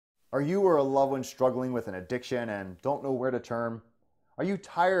Are you or a loved one struggling with an addiction and don't know where to turn? Are you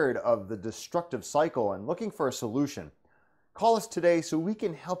tired of the destructive cycle and looking for a solution? Call us today so we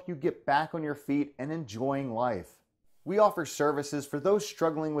can help you get back on your feet and enjoying life. We offer services for those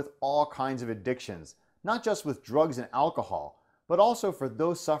struggling with all kinds of addictions, not just with drugs and alcohol, but also for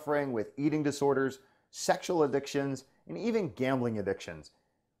those suffering with eating disorders, sexual addictions, and even gambling addictions.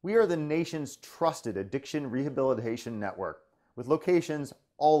 We are the nation's trusted addiction rehabilitation network with locations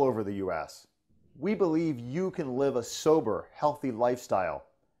all over the U.S. We believe you can live a sober, healthy lifestyle.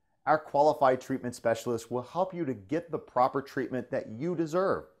 Our qualified treatment specialists will help you to get the proper treatment that you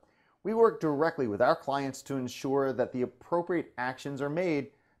deserve. We work directly with our clients to ensure that the appropriate actions are made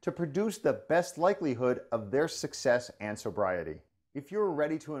to produce the best likelihood of their success and sobriety. If you're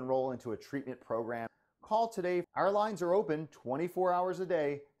ready to enroll into a treatment program, call today. Our lines are open 24 hours a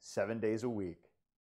day, 7 days a week.